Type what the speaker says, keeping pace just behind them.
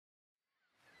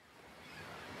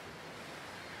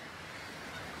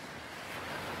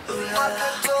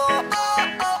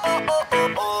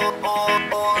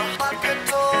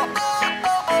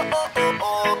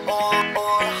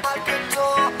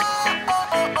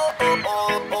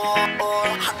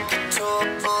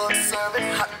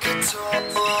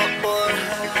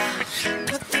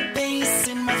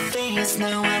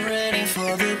Now I'm ready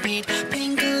for the beat.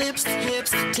 Pink lips,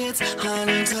 hips, tits,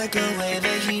 honey, take away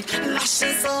the heat.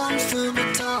 Lashes on through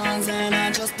batons, and I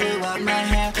just blew out my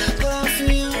hair.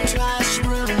 Perfume, trash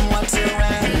room, what's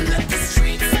around? Let the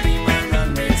streets be my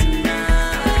runway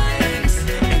tonight.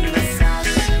 In the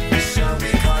fashion show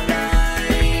we call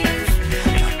life.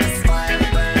 Got this fire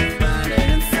burning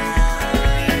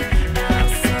inside. I'm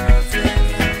serving.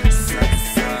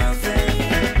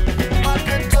 Hot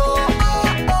Couture.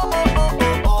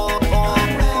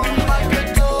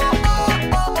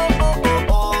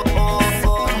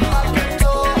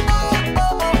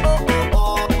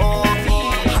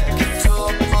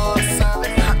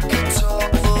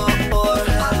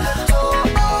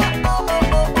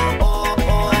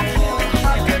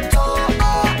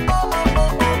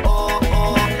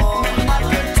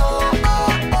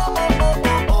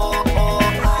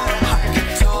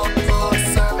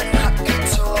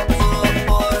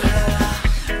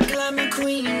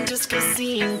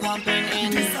 Pumping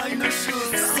in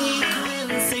sequins,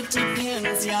 safety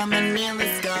pins, yeah,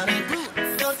 Manila's got it.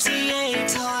 Gaultier,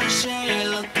 Target,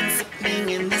 looking sickening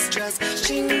in this dress.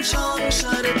 Ching chong,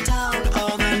 shut it down.